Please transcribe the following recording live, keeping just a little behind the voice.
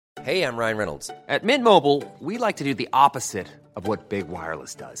Hey, I'm Ryan Reynolds. At Mint Mobile, we like to do the opposite of what Big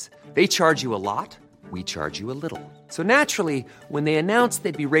Wireless does. They charge you a lot, we charge you a little. So naturally, when they announced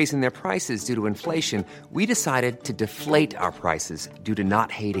they'd be raising their prices due to inflation, we decided to deflate our prices due to not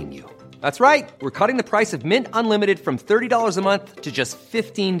hating you. That's right. We're cutting the price of Mint Unlimited from $30 a month to just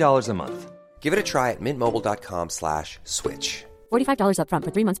 $15 a month. Give it a try at mintmobile.com/switch. $45 up front for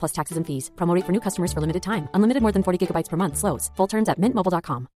 3 months plus taxes and fees. Promo rate for new customers for limited time. Unlimited more than 40 gigabytes per month. Slows full terms at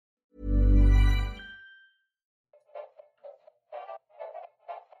mintmobile.com.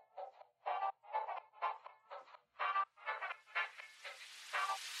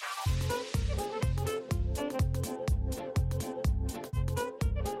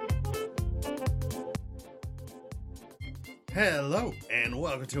 Hello, and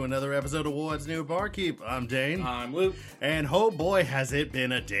welcome to another episode of Ward's New Barkeep. I'm Dane. I'm Luke. And oh boy, has it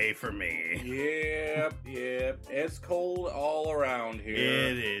been a day for me. Yep. It's cold all around here.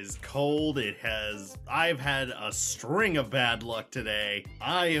 It is cold. I've had a string of bad luck today.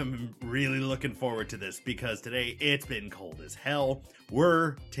 I am really looking forward to this because today it's been cold as hell.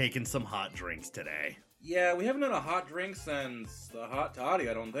 We're taking some hot drinks today. Yeah, we haven't done a hot drink since the hot toddy,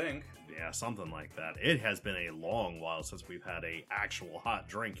 I don't think. Yeah, something like that. It has been a long while since we've had a actual hot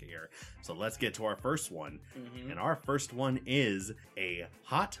drink here. So let's get to our first one. And our first one is a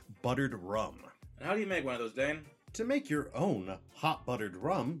hot buttered rum. And how do you make one of those, Dane? To make your own hot buttered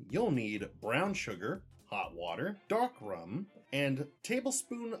rum, you'll need brown sugar, hot water, dark rum, and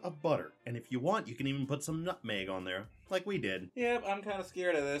tablespoon of butter. And if you want, you can even put some nutmeg on there, like we did. Yep, I'm kind of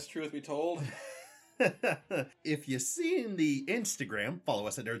scared of this, truth be told. If you see in the Instagram, follow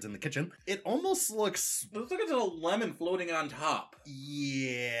us at Nerds in the Kitchen, it almost looks... It looks like it's a lemon floating on top.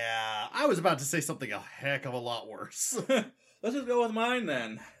 Yeah, I was about to say something a heck of a lot worse. Let's just go with mine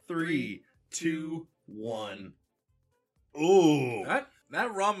then. 3, 2, 1. Ooh.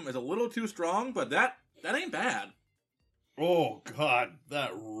 That rum is a little too strong, but that ain't bad. Oh, God,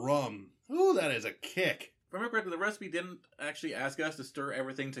 that rum. Ooh, that is a kick. If I remember correctly, the recipe didn't actually ask us to stir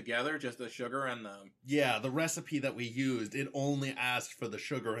everything together, just the sugar and the... Yeah, the recipe that we used, it only asked for the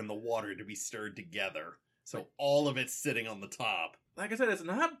sugar and the water to be stirred together. So all of it's sitting on the top. Like I said, it's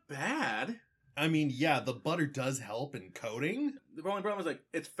not bad. I mean, yeah, the butter does help in coating. The only problem is, like,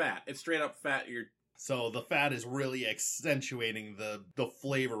 it's fat. It's straight up fat. So the fat is really accentuating the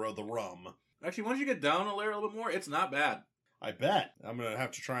flavor of the rum. Actually, once you get down a layer a little bit more, it's not bad. I bet. I'm going to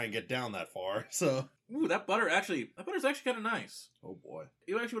have to try and get down that far, so... Ooh, that butter's actually kind of nice. Oh, boy.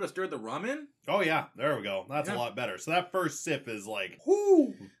 You actually would have stirred the rum in? Oh, yeah. There we go. That's a lot better. So that first sip is like,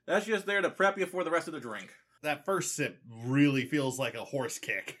 whoo! That's just there to prep you for the rest of the drink. That first sip really feels like a horse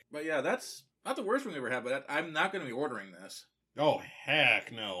kick. But yeah, that's not the worst one we ever had, but I'm not going to be ordering this. Oh,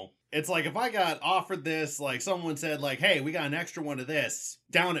 heck no. It's like if I got offered this, like someone said, like, hey, we got an extra one of this,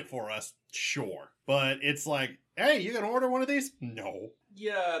 down it for us, sure. But it's like, hey, you gonna order one of these? No.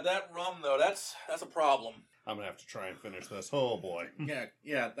 Yeah, that rum, though, that's a problem. I'm gonna have to try and finish this. Oh, boy.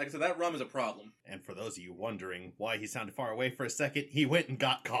 Yeah, like I said, that rum is a problem. And for those of you wondering why he sounded far away for a second, he went and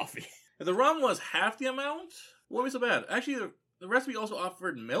got coffee. If the rum was half the amount, it wouldn't be so bad. Actually, the recipe also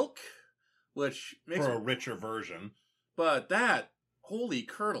offered milk, which makes for a richer version. But that, holy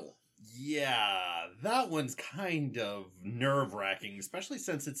curdle. Yeah, that one's kind of nerve-wracking, especially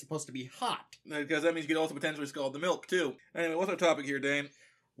since it's supposed to be hot. Because that means you could also potentially scald the milk, too. Anyway, what's our topic here, Dane?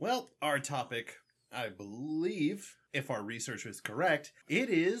 Well, our topic, I believe, if our research is correct,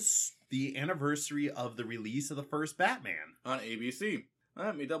 it is the anniversary of the release of the first Batman. On ABC.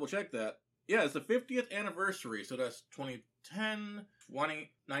 Let me double-check that. Yeah, it's the 50th anniversary, so that's 2010,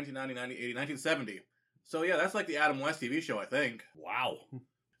 20, 1990, 1980, 1970. So yeah, that's like the Adam West TV show, I think. Wow.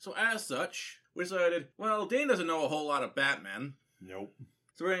 So as such, we decided, well, Dane doesn't know a whole lot of Batman. Nope.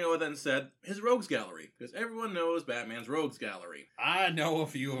 So we're going to go with and said his Rogues Gallery, because everyone knows Batman's Rogues Gallery. I know a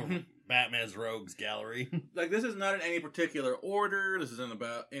few of Batman's Rogues Gallery. Like, this is not in any particular order. This isn't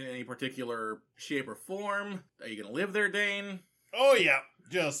about in any particular shape or form. Are you going to live there, Dane? Oh, yeah.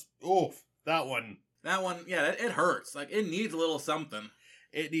 Just, oof. That one. That one, yeah, it hurts. Like, it needs a little something.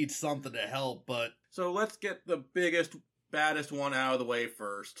 It needs something to help, but... So let's get the biggest, baddest one out of the way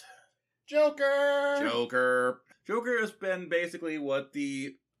first. Joker has been basically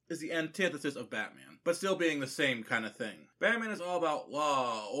is the antithesis of Batman, but still being the same kind of thing. Batman is all about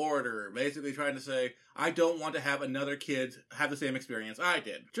law, order, basically trying to say, I don't want to have another kid have the same experience I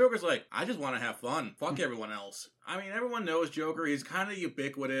did. Joker's like, I just want to have fun. Fuck everyone else. I mean, everyone knows Joker. He's kind of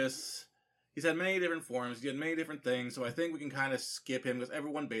ubiquitous. He's had many different forms. He's had many different things, so I think we can kind of skip him because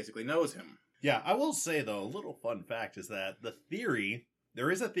everyone basically knows him. Yeah, I will say, though, a little fun fact is that the theory There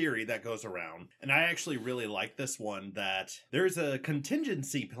is a theory that goes around, and I actually really like this one, that there's a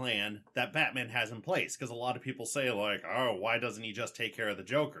contingency plan that Batman has in place, because a lot of people say, like, oh, why doesn't he just take care of the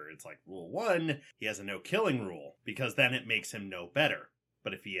Joker? It's like, rule 1, he has a no-killing rule, because then it makes him no better.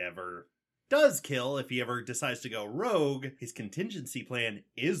 But if he ever does kill, if he ever decides to go rogue, his contingency plan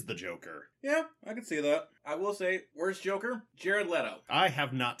is the Joker. Yeah, I can see that. I will say, worst Joker? Jared Leto. I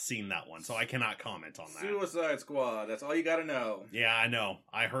have not seen that one, so I cannot comment on that. Suicide Squad, that's all you gotta know. Yeah, I know.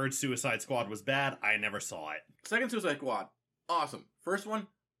 I heard Suicide Squad was bad. I never saw it. Second Suicide Squad, awesome. First one,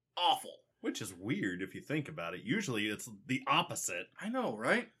 awful. Which is weird if you think about it. Usually it's the opposite. I know,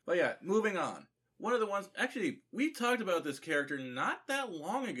 right? But yeah, moving on. One of the ones, actually, we talked about this character not that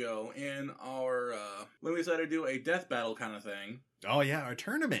long ago in our, when we decided to do a death battle kind of thing. Oh yeah, our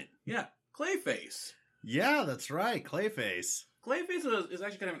tournament. Yeah, Clayface. Yeah, that's right, Clayface. Clayface is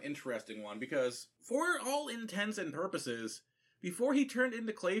actually kind of an interesting one, because for all intents and purposes, before he turned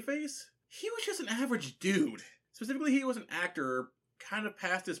into Clayface, he was just an average dude. Specifically, he was an actor kind of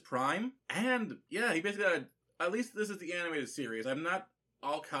past his prime, and yeah, he basically got, at least this is the animated series, I'm not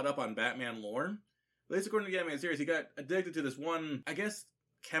all caught up on Batman lore. At least according to the animated series, he got addicted to this one, I guess,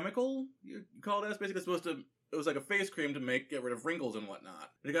 chemical, you call it. It's basically supposed to, it was like a face cream to get rid of wrinkles and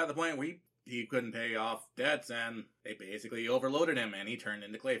whatnot. But it got to the point where he couldn't pay off debts, and they basically overloaded him, and he turned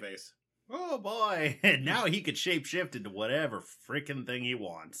into Clayface. Oh boy, and now he could shapeshift into whatever freaking thing he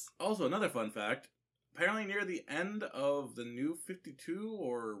wants. Also, another fun fact, apparently near the end of the New 52,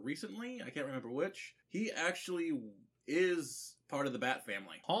 or recently, I can't remember which, he actually is part of the Bat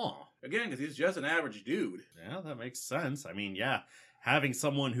family. Huh. Again, because he's just an average dude. Yeah, that makes sense. I mean, yeah, having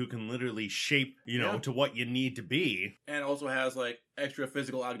someone who can literally shape, to what you need to be. And also has, like, extra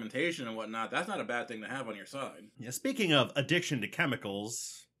physical augmentation and whatnot. That's not a bad thing to have on your side. Yeah, speaking of addiction to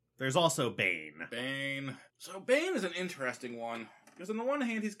chemicals, there's also Bane. Bane. So Bane is an interesting one. Because on the one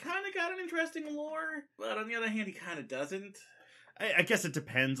hand, he's kind of got an interesting lore. But on the other hand, he kind of doesn't. I guess it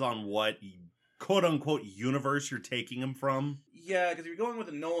depends on what quote-unquote universe you're taking him from. Yeah, because if you're going with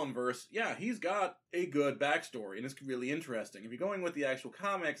the Nolan-verse, yeah, he's got a good backstory, and it's really interesting. If you're going with the actual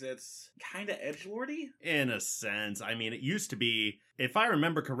comics, it's kind of edgelordy. In a sense. I mean, it used to be, if I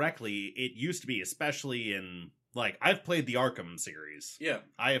remember correctly, it used to be, especially in, like, I've played the Arkham series. Yeah.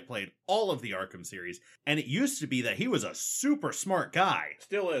 I have played all of the Arkham series, and it used to be that he was a super smart guy.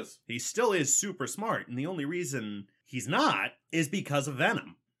 Still is. He still is super smart, and the only reason he's not is because of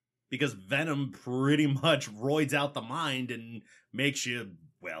Venom. Because Venom pretty much roids out the mind and makes you,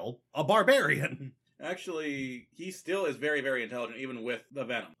 well, a barbarian. Actually, he still is very, very intelligent, even with the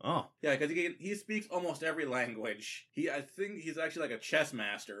Venom. Oh. Yeah, because he speaks almost every language. I think he's actually like a chess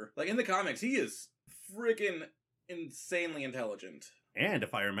master. Like, in the comics, he is freaking insanely intelligent. And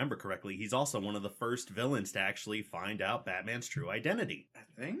if I remember correctly, he's also one of the first villains to actually find out Batman's true identity.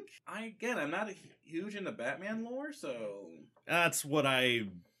 I think? I'm not huge into Batman lore, so... That's what I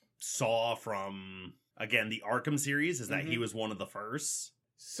saw from, again, the Arkham series, is that he was one of the first.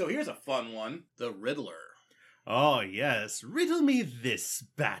 So here's a fun one. The Riddler. Oh, yes. Riddle me this,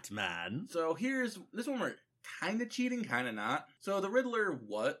 Batman. So this one we're kind of cheating, kind of not. So the Riddler,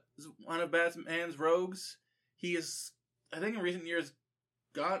 is one of Batman's rogues. He is, I think in recent years,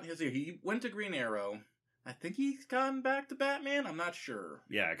 he went to Green Arrow. I think he's gone back to Batman. I'm not sure.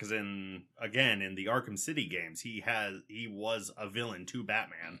 Yeah, because in the Arkham City games, he was a villain to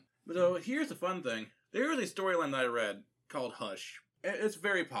Batman. So here's the fun thing. There is a storyline that I read called Hush. It's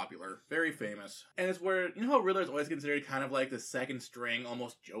very popular, very famous. And it's where, you know how Riddler's always considered kind of like the second string,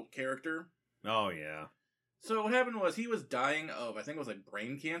 almost joke character? Oh, yeah. So what happened was he was dying of, I think it was like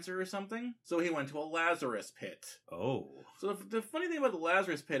brain cancer or something. So he went to a Lazarus pit. Oh. So the funny thing about the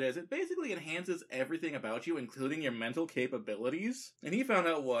Lazarus pit is it basically enhances everything about you, including your mental capabilities. And he found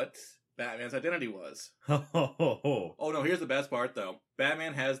out what Batman's identity was. Oh no, here's the best part though.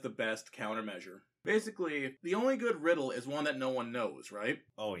 Batman has the best countermeasure. Basically, the only good riddle is one that no one knows, right?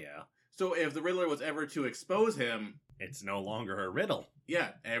 Oh yeah. So if the Riddler was ever to expose him, it's no longer a riddle. Yeah,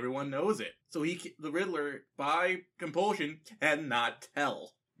 everyone knows it. So the Riddler, by compulsion, cannot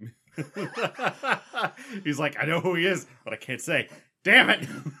tell. He's like, I know who he is, but I can't say. Damn it!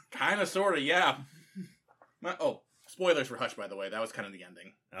 Kinda, sorta, yeah. Spoilers for Hush, by the way. That was kind of the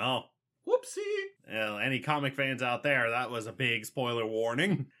ending. Oh. Whoopsie! Well, any comic fans out there, that was a big spoiler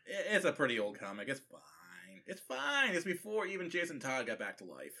warning. It's a pretty old comic. It's fine. It's fine. It's before even Jason Todd got back to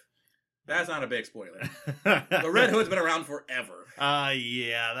life. That's not a big spoiler. The Red Hood's been around forever.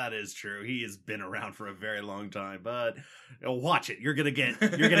 Yeah, that is true. He has been around for a very long time, but watch it. You're gonna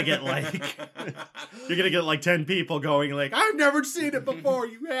get like 10 people going like, I've never seen it before,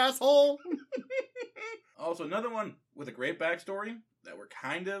 you asshole. Also, another one with a great backstory that we're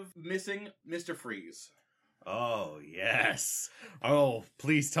kind of missing, Mr. Freeze. Oh, yes. Oh,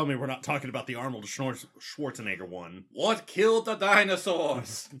 please tell me we're not talking about the Arnold Schwarzenegger one. What killed the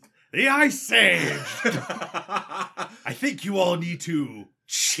dinosaurs? The Ice Age! I think you all need to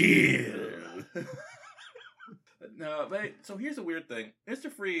chill. No, but so here's the weird thing.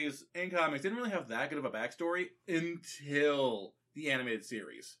 Mr. Freeze in comics didn't really have that good of a backstory until the animated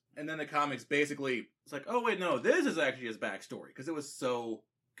series. And then the comics basically, it's like, oh wait, no, this is actually his backstory, because it was so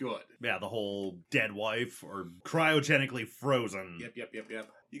good. Yeah, the whole dead wife or cryogenically frozen. Yep.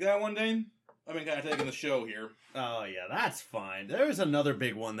 You got one, Dane? I've been kind of taking the show here. Oh, yeah, that's fine. There's another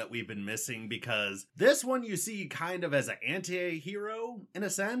big one that we've been missing because this one you see kind of as an anti-hero, in a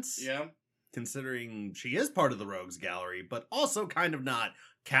sense. Yeah. Considering she is part of the Rogues Gallery, but also kind of not.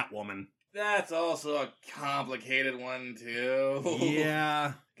 Catwoman. That's also a complicated one, too.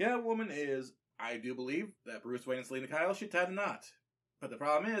 Yeah. Catwoman is, I do believe, that Bruce Wayne and Selina Kyle should tie the knot. But the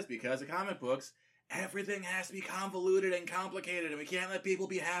problem is, because of comic books, everything has to be convoluted and complicated, and we can't let people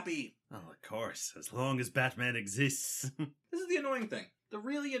be happy. Oh, of course, as long as Batman exists. This is the annoying thing. The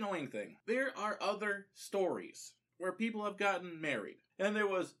really annoying thing. There are other stories where people have gotten married, and there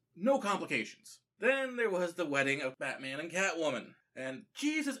was no complications. Then there was the wedding of Batman and Catwoman. And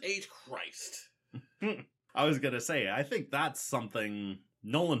Jesus H. Christ. I was gonna say, I think that's something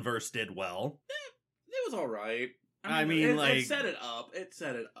Nolanverse did well. It was alright. It set it up. It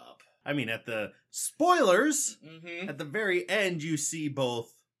set it up. I mean, at the spoilers, Mm-hmm. at the very end, you see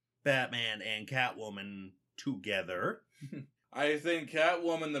both Batman and Catwoman together. I think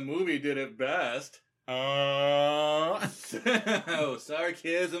Catwoman the movie did it best. Oh,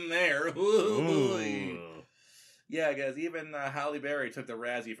 sarcasm there. Ooh. Yeah, guys, even Halle Berry took the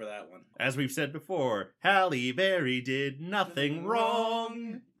Razzie for that one. As we've said before, Halle Berry did nothing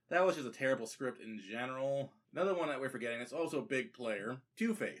wrong. That was just a terrible script in general. Another one that we're forgetting, it's also a big player,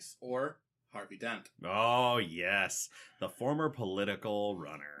 Two-Face, or Harvey Dent. Oh, yes. The former political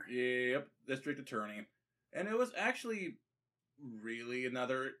runner. Yep, district attorney. And it was actually really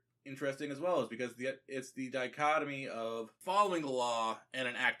another interesting as well, is because it's the dichotomy of following the law and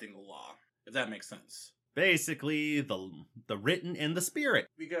enacting the law, if that makes sense. Basically, the written and the spirit.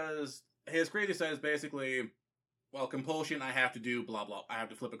 Because his crazy side is basically, well, compulsion, I have to do blah blah, I have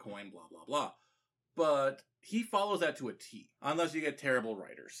to flip a coin, blah blah blah. But he follows that to a T, unless you get terrible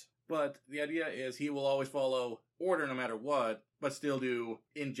writers. But the idea is he will always follow order no matter what, but still do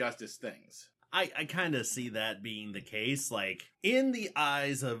injustice things. I kind of see that being the case. Like, in the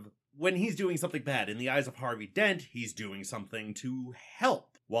eyes of, when he's doing something bad, in the eyes of Harvey Dent, he's doing something to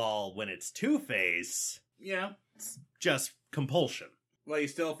help. While when it's Two-Face, yeah, it's just compulsion. Well, he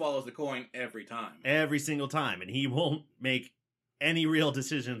still follows the coin every time. Every single time, and he won't make any real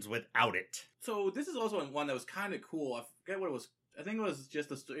decisions without it. So this is also one that was kind of cool. I forget what it was. I think it was just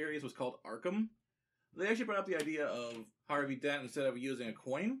the series was called Arkham. They actually brought up the idea of Harvey Dent, instead of using a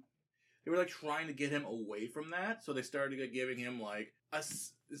coin, they were like trying to get him away from that. So they started getting him like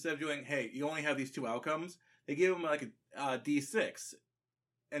instead of doing, hey, you only have these two outcomes, they gave him like a D6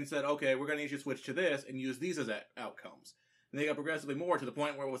 and said, okay, we're going to need you to switch to this and use these as outcomes. And they got progressively more to the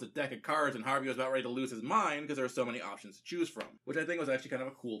point where it was a deck of cards and Harvey was about ready to lose his mind because there were so many options to choose from, which I think was actually kind of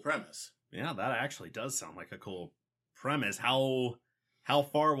a cool premise. Yeah, that actually does sound like a cool premise. How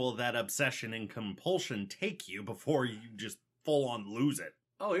far will that obsession and compulsion take you before you just full on lose it?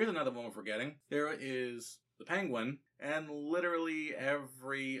 Oh, here's another one we're forgetting. There is the Penguin and literally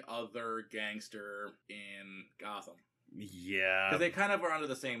every other gangster in Gotham. Yeah. Because they kind of are under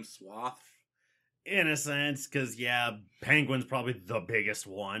the same swath. In a sense, because, yeah, Penguin's probably the biggest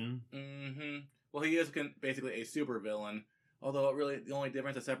one. Mm-hmm. Well, he is basically a supervillain. Although, really, the only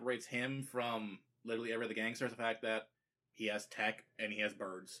difference that separates him from literally every other gangster is the fact that he has tech and he has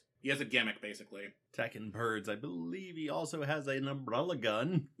birds. He has a gimmick, basically. Tech and birds. I believe he also has an umbrella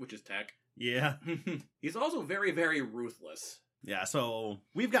gun. Which is tech. Yeah. He's also very, very ruthless. Yeah, so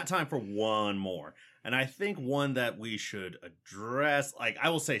we've got time for one more. And I think one that we should address, like, I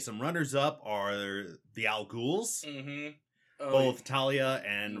will say some runners-up are the Al Ghuls. Mm-hmm. Oh, Both Talia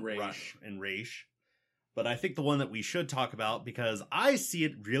and Raish. Raish. But I think the one that we should talk about, because I see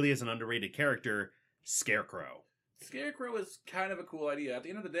it really as an underrated character, Scarecrow. Scarecrow is kind of a cool idea. At the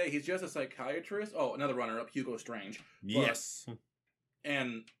end of the day, he's just a psychiatrist. Oh, another runner-up, Hugo Strange. Yes.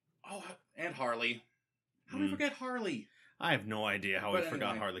 And Harley. How did we forget Harley? I have no idea how I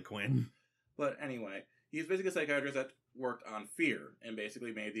forgot Harley Quinn. But anyway, he's basically a psychiatrist that worked on fear, and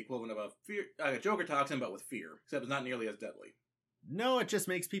basically made the equivalent of a Joker toxin, but with fear. Except it's not nearly as deadly. No, it just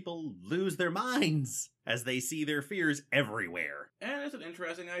makes people lose their minds as they see their fears everywhere. And it's an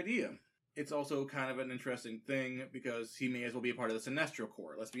interesting idea. it's also kind of an interesting thing because he may as well be a part of the Sinestro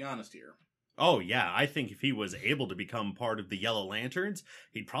Corps. Let's be honest here. Oh, yeah, I think if he was able to become part of the Yellow Lanterns,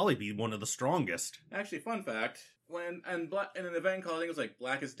 he'd probably be one of the strongest. Actually, fun fact, in an event called, I think it was like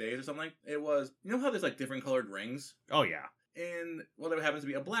Blackest Days or something, it was, you know how there's like different colored rings? Oh, yeah. And, well, there happens to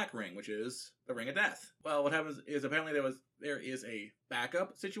be a black ring, which is the Ring of Death. Well, what happens is apparently there is a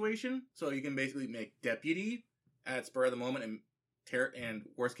backup situation, so you can basically make deputy at spur of the moment and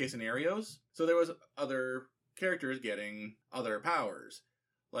worst case scenarios. So there was other characters getting other powers.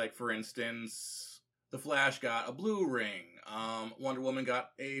 Like, for instance, the Flash got a blue ring. Wonder Woman got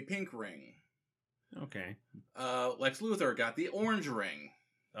a pink ring. Okay. Lex Luthor got the orange ring.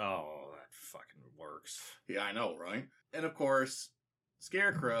 Oh, that fucking works. Yeah, I know, right? And of course,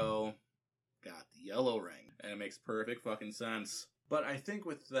 Scarecrow got the yellow ring. And it makes perfect fucking sense. But I think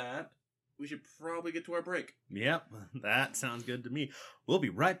with that, we should probably get to our break. Yep, that sounds good to me. We'll be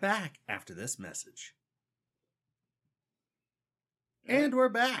right back after this message. And we're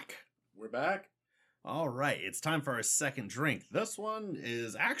back. We're back. All right, it's time for our second drink. This one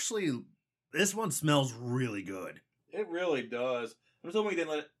smells really good. It really does. I'm just hoping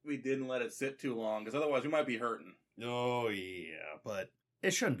we didn't let it sit too long, because otherwise we might be hurting. Oh, yeah, but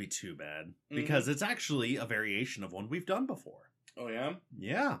it shouldn't be too bad, because it's actually a variation of one we've done before. Oh, yeah?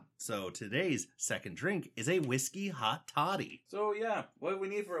 Yeah, so today's second drink is a whiskey hot toddy. So, yeah, what do we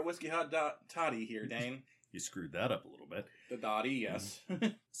need for a whiskey hot toddy here, Dane? You screwed that up a little bit. The dotty, yes.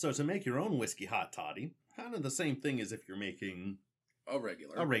 So to make your own whiskey hot toddy, kind of the same thing as if you're making a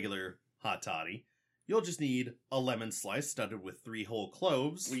regular hot toddy, you'll just need a lemon slice studded with 3 whole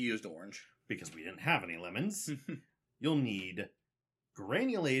cloves. We used orange. Because we didn't have any lemons. You'll need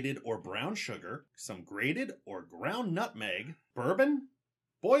granulated or brown sugar, some grated or ground nutmeg, bourbon,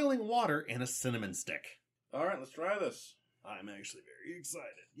 boiling water, and a cinnamon stick. All right, let's try this. I'm actually very excited.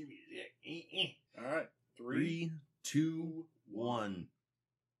 Give me a All right. 3, 2, 1.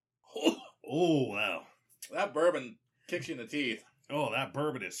 Oh, wow. That bourbon kicks you in the teeth. Oh, that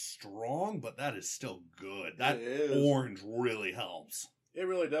bourbon is strong, but that is still good. That is. Orange really helps. It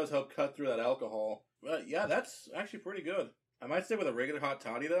really does help cut through that alcohol. But yeah, that's actually pretty good. I might stick with a regular hot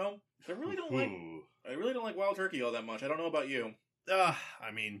toddy though. I really don't like Wild Turkey all that much. I don't know about you.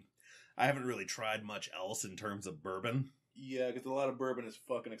 I mean, I haven't really tried much else in terms of bourbon. Yeah, because a lot of bourbon is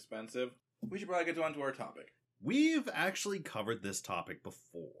fucking expensive. We should probably get on to our topic. We've actually covered this topic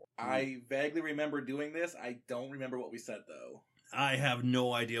before. I vaguely remember doing this. I don't remember what we said, though. I have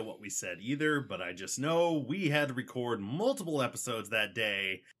no idea what we said either, but I just know we had to record multiple episodes that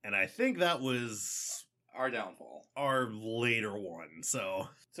day, and I think that was our downfall. Our later one, so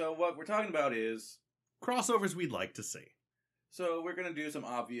what we're talking about is crossovers we'd like to see. So we're going to do some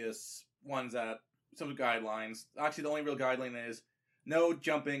obvious ones some guidelines. Actually, the only real guideline is no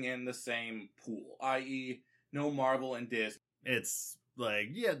jumping in the same pool, i.e., no Marvel and Disney. It's like,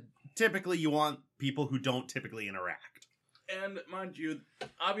 yeah, typically you want people who don't typically interact. And mind you,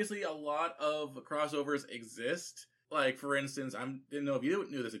 obviously a lot of crossovers exist. Like, for instance, I didn't know if you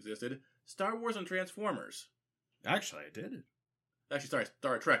knew this existed, Star Wars and Transformers. Actually, I did. Actually, sorry,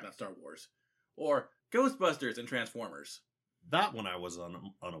 Star Trek, not Star Wars. Or Ghostbusters and Transformers. That one I was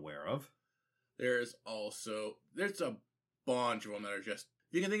unaware of. There's a bunch of them that are just,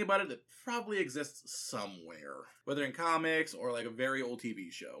 you can think about it, that probably exists somewhere. Whether in comics or like a very old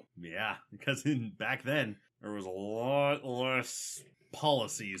TV show. Yeah, because back then, there was a lot less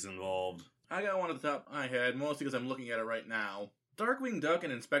policies involved. I got one at the top of my head, mostly because I'm looking at it right now. Darkwing Duck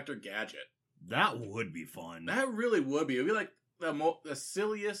and Inspector Gadget. That would be fun. That really would be. It would be like the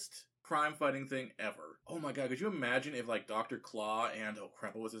silliest crime-fighting thing ever. Oh my god, could you imagine if like Dr. Claw and, oh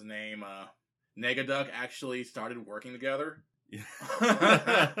crap, what was his name? Negaduck actually started working together?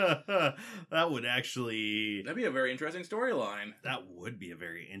 That would actually... That'd be a very interesting storyline. That would be a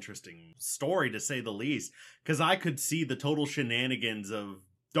very interesting story, to say the least. Because I could see the total shenanigans of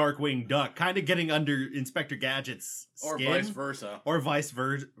Darkwing Duck kind of getting under Inspector Gadget's skin. Or vice versa. Or vice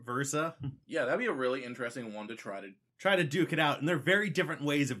versa. Yeah, that'd be a really interesting one to try to duke it out. And they're very different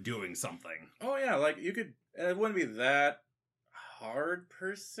ways of doing something. Oh yeah, like you could... And it wouldn't be that hard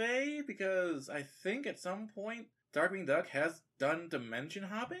per se, because I think at some point Darkwing Duck has done dimension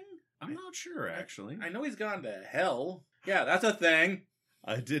hopping? I'm not sure, actually. I know he's gone to hell. Yeah, that's a thing.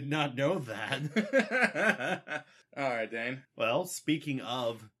 I did not know that. Alright, Dane. Well, speaking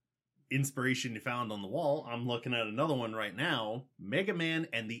of inspiration you found on the wall, I'm looking at another one right now. Mega Man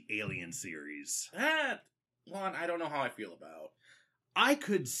and the Alien series. That one, I don't know how I feel about. I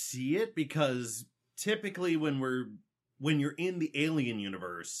could see it because typically when you're in the Alien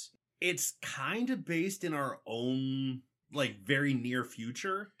universe, it's kind of based in our own like, very near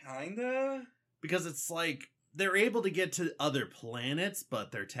future. Kinda? Because it's like, they're able to get to other planets,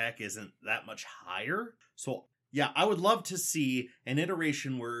 but their tech isn't that much higher. So, yeah, I would love to see an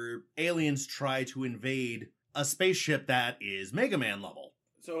iteration where aliens try to invade a spaceship that is Mega Man level.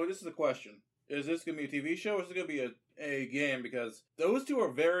 So this is the question. Is this going to be a TV show or is it going to be a game? Because those two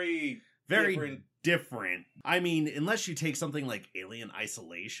are very different. I mean, unless you take something like Alien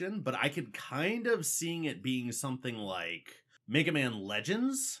Isolation, but I could kind of seeing it being something like Mega Man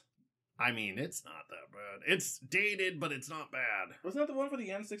Legends. I mean, it's not that bad. It's dated, but it's not bad. Wasn't that the one for the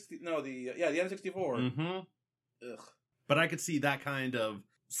N60? No, the N64. Mm-hmm. Ugh. But I could see that kind of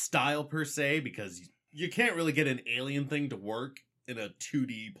style per se, because you can't really get an alien thing to work in a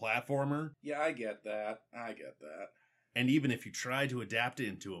 2D platformer. Yeah, I get that. And even if you try to adapt it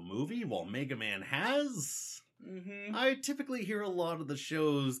into a movie, well, Mega Man has, I typically hear a lot of the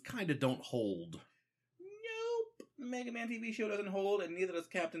shows kind of don't hold. Nope. Mega Man TV show doesn't hold, and neither does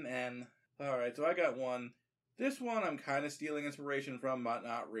Captain N. Alright, so I got one. This one I'm kind of stealing inspiration from, but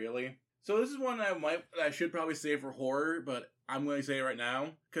not really. So this is one I should probably save for horror, but I'm going to say it right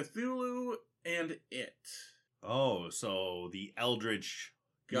now. Cthulhu and It. Oh, so the Eldritch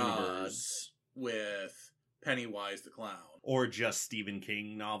universe. With Pennywise the Clown. Or just Stephen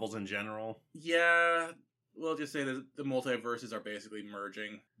King novels in general. Yeah, we'll just say that the multiverses are basically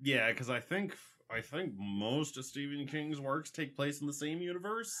merging. Yeah, because I think most of Stephen King's works take place in the same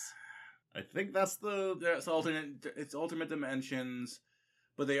universe. I think that's it's alternate dimensions,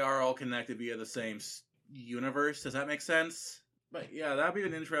 but they are all connected via the same universe. Does that make sense? But yeah, that'd be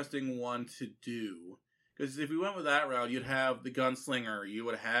an interesting one to do. Because if we went with that route, you'd have the Gunslinger, you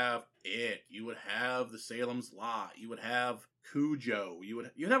would have It, you would have the Salem's Lot, you would have Cujo,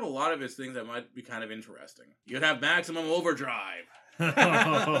 you'd have a lot of his things that might be kind of interesting. You'd have Maximum Overdrive.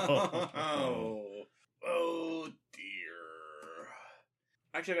 Oh dear.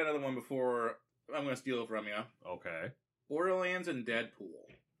 Actually, I got another one before I'm going to steal it from you. Okay. Borderlands and Deadpool.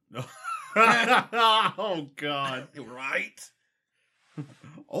 Oh, God. Right?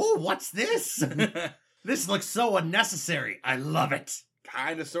 Oh, what's this? This looks so unnecessary. I love it.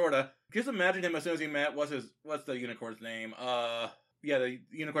 Kinda, sorta. Just imagine him as soon as he met, what's the unicorn's name? The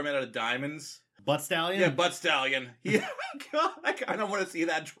unicorn made out of diamonds. Butt Stallion? Yeah, Butt Stallion. Yeah, God, I kinda want to see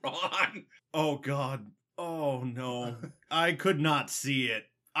that drawn. Oh, God. Oh, no. I could not see it.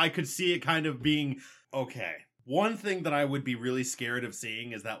 I could see it kind of being, okay. One thing that I would be really scared of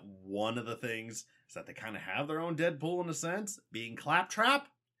seeing is that one of the things is that they kind of have their own Deadpool in a sense, being Claptrap.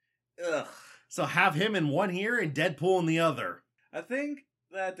 Ugh. So have him in one ear and Deadpool in the other. I think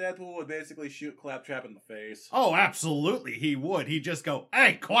that Deadpool would basically shoot Claptrap in the face. Oh, absolutely, he would. He'd just go,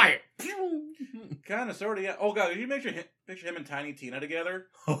 "Hey, quiet!" Kinda, sorta, yeah. Oh, God, did you picture him and Tiny Tina together?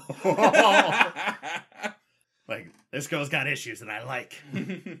 Like, this girl's got issues that I like.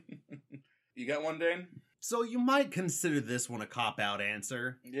 You got one, Dane? So you might consider this one a cop-out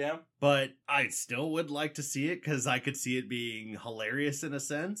answer. Yeah? But I still would like to see it, because I could see it being hilarious in a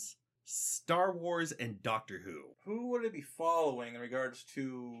sense. Star Wars and Doctor Who. Who would it be following in regards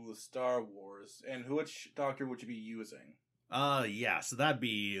to Star Wars? And which Doctor would you be using? Yeah, so that'd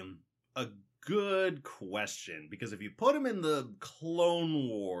be a good question. Because if you put him in the Clone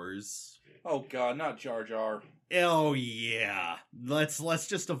Wars... Oh, God, not Jar Jar. Oh, yeah. Let's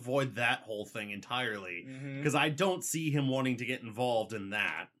just avoid that whole thing entirely. Because I don't see him wanting to get involved in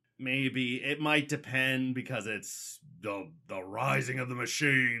that. Maybe it might depend because it's the rising of the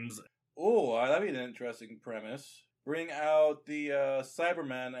machines. Oh, that'd be an interesting premise. Bring out the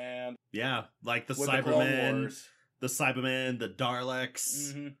Cybermen and... Yeah, like the Cybermen, the Cybermen, the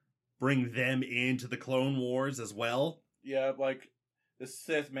Daleks. Bring them into the Clone Wars as well. Yeah, like the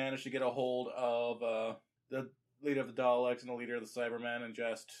Sith managed to get a hold of the leader of the Daleks and the leader of the Cybermen and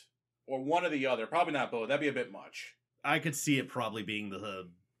just... Or one or the other. Probably not both. That'd be a bit much. I could see it probably being the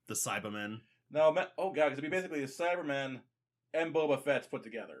Cybermen. No, oh God, because it'd be basically the Cybermen and Boba Fett's put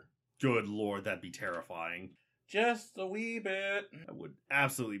together. Good Lord, that'd be terrifying. Just a wee bit. That would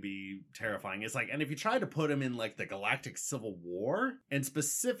absolutely be terrifying. It's like, and if you try to put him in like the Galactic Civil War, and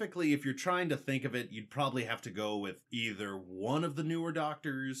specifically if you're trying to think of it, you'd probably have to go with either one of the newer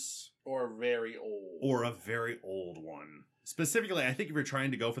Doctors. Or a very old. Or a very old one. Specifically, I think if you're trying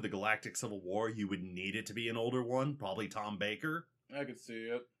to go for the Galactic Civil War, you would need it to be an older one. Probably Tom Baker. I could see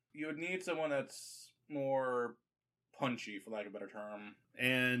it. You would need someone that's more punchy, for lack of a better term.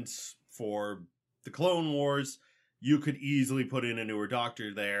 And for the Clone Wars, you could easily put in a newer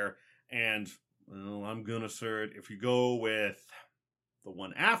Doctor there. And, well, I'm gonna assert, if you go with the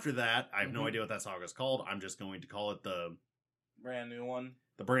one after that, I have no idea what that saga is called. I'm just going to call it the... Brand new one.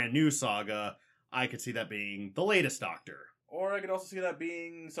 The brand new saga. I could see that being the latest Doctor. Or I could also see that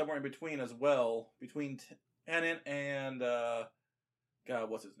being somewhere in between as well, between Tennant and God,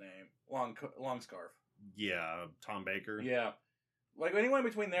 what's his name? Long Scarf. Yeah, Tom Baker. Yeah, like anyone in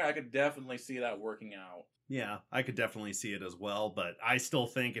between there, I could definitely see that working out. Yeah, I could definitely see it as well, but I still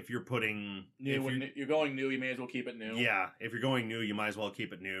think if you're putting... You're going new, you may as well keep it new. Yeah, if you're going new, you might as well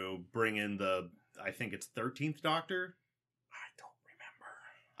keep it new. Bring in I think it's 13th Doctor? I don't remember.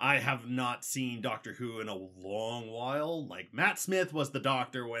 I have not seen Doctor Who in a long while. Like, Matt Smith was the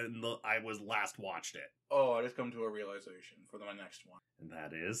Doctor when I was last watched it. Oh, I just come to a realization for my next one. And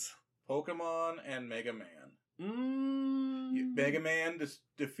that is... Pokemon and Mega Man. Mm. Mega Man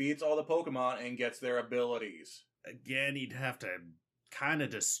defeats all the Pokemon and gets their abilities. Again, he'd have to kind of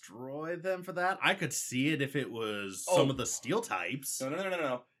destroy them for that. I could see it if it was some of the steel types.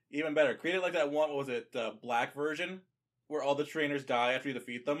 No. Even better. Create it like that one, what was it, Black version? Where all the trainers die after you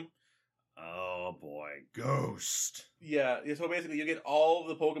defeat them. Oh boy, Ghost. Yeah, so basically you get all of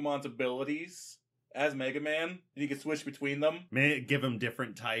the Pokemon's abilities as Mega Man, and you can switch between them. Give him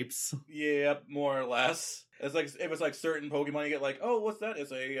different types. Yeah, more or less. It's like if it's like certain Pokemon, you get like, oh, what's that?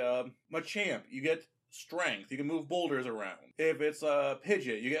 It's a Machamp. You get strength. You can move boulders around. If it's a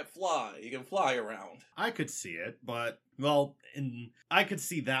Pidgeot, you get fly. You can fly around. I could see it, but well, I could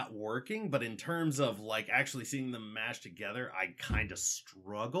see that working. But in terms of like actually seeing them mashed together, I kind of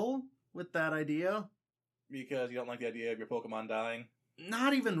struggle with that idea. Because you don't like the idea of your Pokemon dying?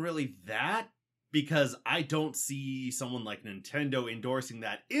 Not even really that. Because I don't see someone like Nintendo endorsing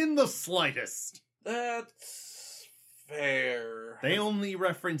that in the slightest. That's fair. They only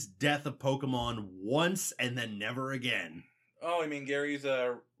reference death of Pokemon once and then never again. Oh, you mean Gary's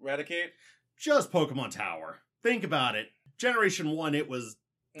Raticate? Just Pokemon Tower. Think about it. Generation 1, it was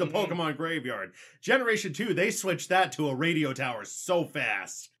the Pokemon Graveyard. Generation 2, they switched that to a radio tower so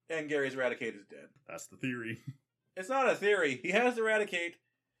fast. And Gary's Raticate is dead. That's the theory. It's not a theory. He has the Raticate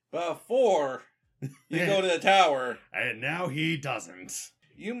before you go to the tower. And now he doesn't.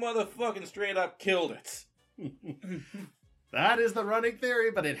 You motherfucking straight up killed it. That is the running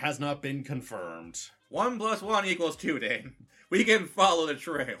theory, but it has not been confirmed. 1 + 1 = 2, Dane. We can follow the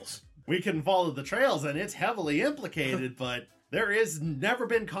trails. We can follow the trails, and it's heavily implicated, but there is never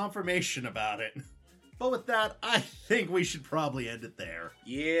been confirmation about it. But with that, I think we should probably end it there.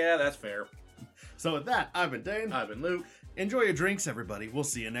 Yeah, that's fair. So with that, I've been Dane. I've been Luke. Enjoy your drinks, everybody. We'll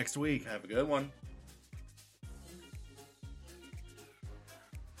see you next week. Have a good one.